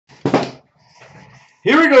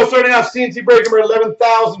Here we go, starting off CNC break number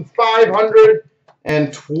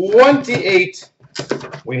 11,528.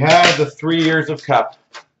 We have the 3 years of Cup.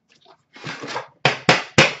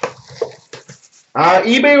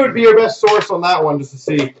 eBay would be your best source on that one, just to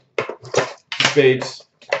see spades.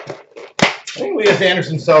 I think Elias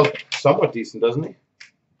Anderson sells somewhat decent, doesn't he?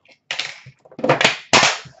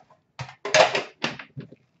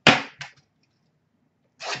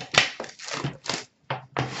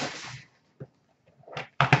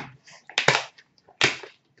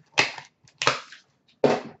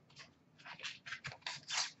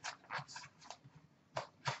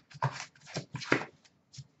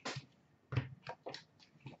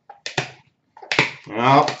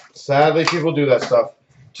 Well, sadly, people do that stuff.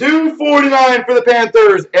 $2.49 for the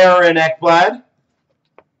Panthers, Aaron Ekblad.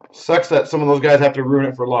 Sucks that some of those guys have to ruin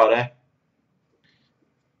it for a lot, eh?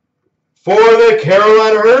 For the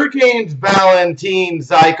Carolina Hurricanes, Valentin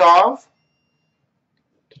Zykov.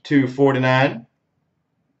 $2.49.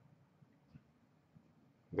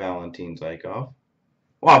 Valentin Zykov.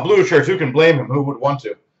 Wow, blue shirts, who can blame him? Who would want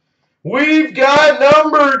to? We've got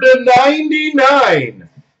number to 99.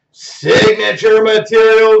 Signature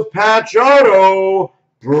Materials Patch Auto,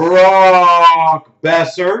 Brock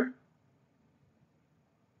Besser.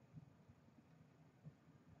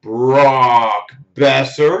 Brock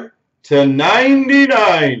Besser to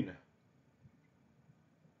 99.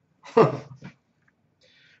 For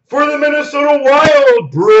the Minnesota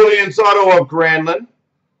Wild, Brilliance Auto of Granlund.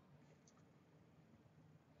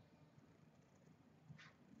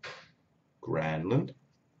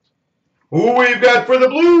 Who we've got for the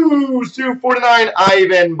Blues, $2.49,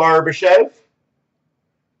 Ivan Barbashev.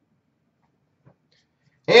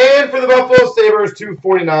 And for the Buffalo Sabres,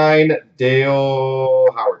 $2.49, Dale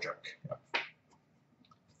Hawerchuk.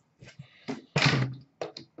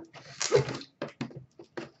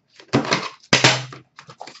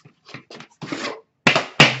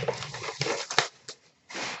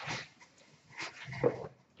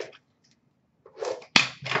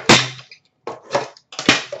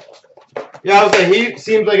 Yeah, I was like, he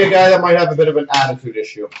seems like a guy that might have a bit of an attitude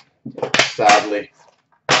issue, sadly.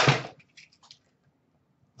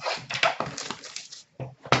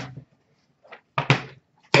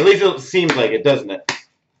 At least it seems like it, doesn't it?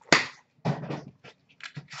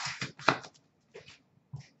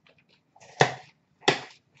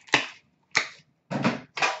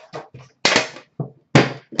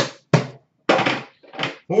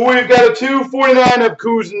 We've got a $2.49 of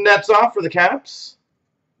Kuznetsov for the Caps.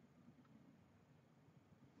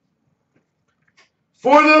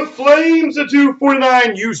 For the Flames, a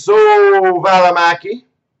 $2.49, Juuso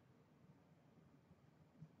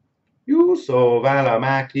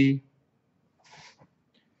Valimaki.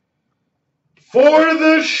 For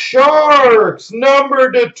the Sharks,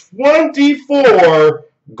 number to 24,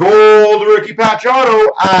 gold rookie patch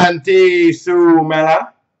auto, Antti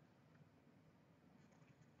Suomela.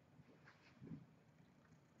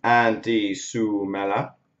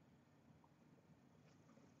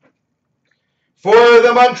 For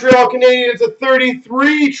the Montreal Canadiens, a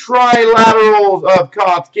 33 trilaterals of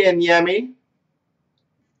Kotkaniemi.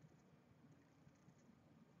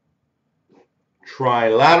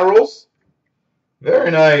 Trilaterals. Very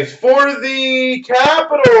nice. For the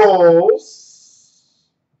Capitals,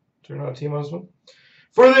 turn on team on this one.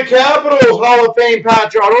 For the Capitals, Hall of Fame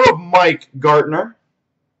patch auto of Mike Gartner.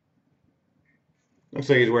 Looks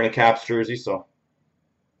like he's wearing a Caps jersey, so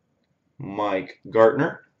Mike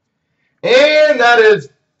Gartner. And that is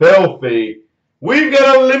filthy. We've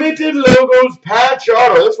got a limited logos patch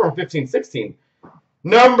auto. This is from 15-16.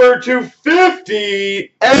 Number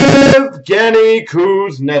 250, Evgeny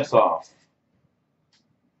Kuznetsov.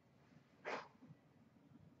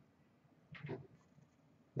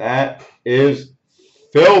 That is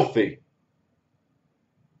filthy.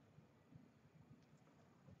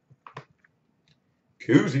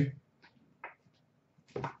 Koozie.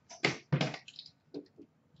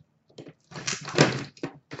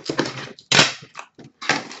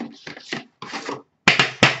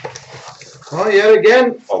 Well, yet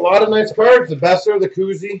again, a lot of nice cards. The Besser, the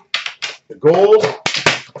Koozie, the Gold.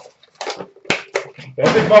 If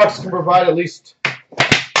every box can provide at least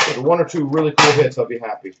one or two really cool hits, I'll be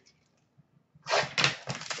happy.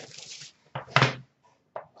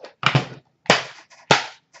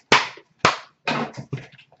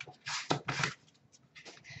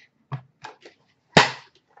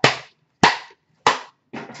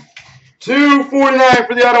 $2.49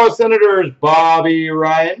 for the Ottawa Senators, Bobby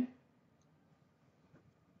Ryan.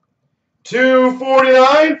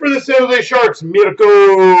 $2.49 for the San Jose Sharks,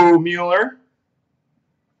 Mirko Mueller.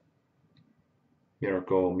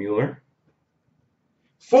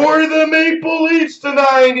 For the Maple Leafs to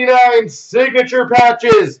 99, signature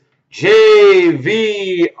patches,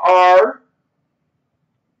 JVR.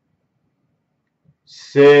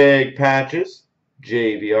 Sig patches,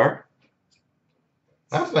 JVR.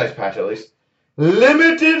 That's a nice patch at least.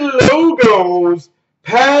 Limited logos,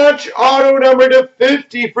 patch auto number to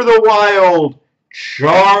 50 for the Wild,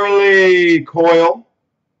 Charlie Coyle.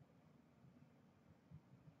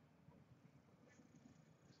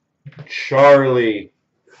 Charlie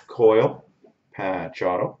Coyle, patch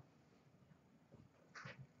auto.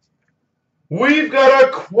 We've got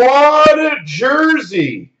a quad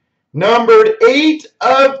jersey, numbered 8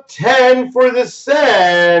 of 10 for the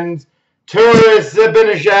Sens. Turris,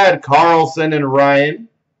 Zibanejad, Carlson, and Ryan.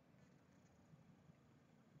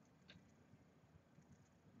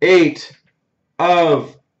 8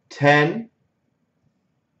 of 10.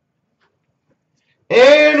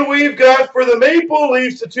 And we've got for the Maple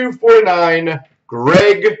Leafs to 249,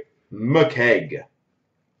 Greg McKegg.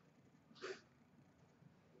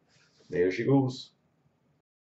 There she goes.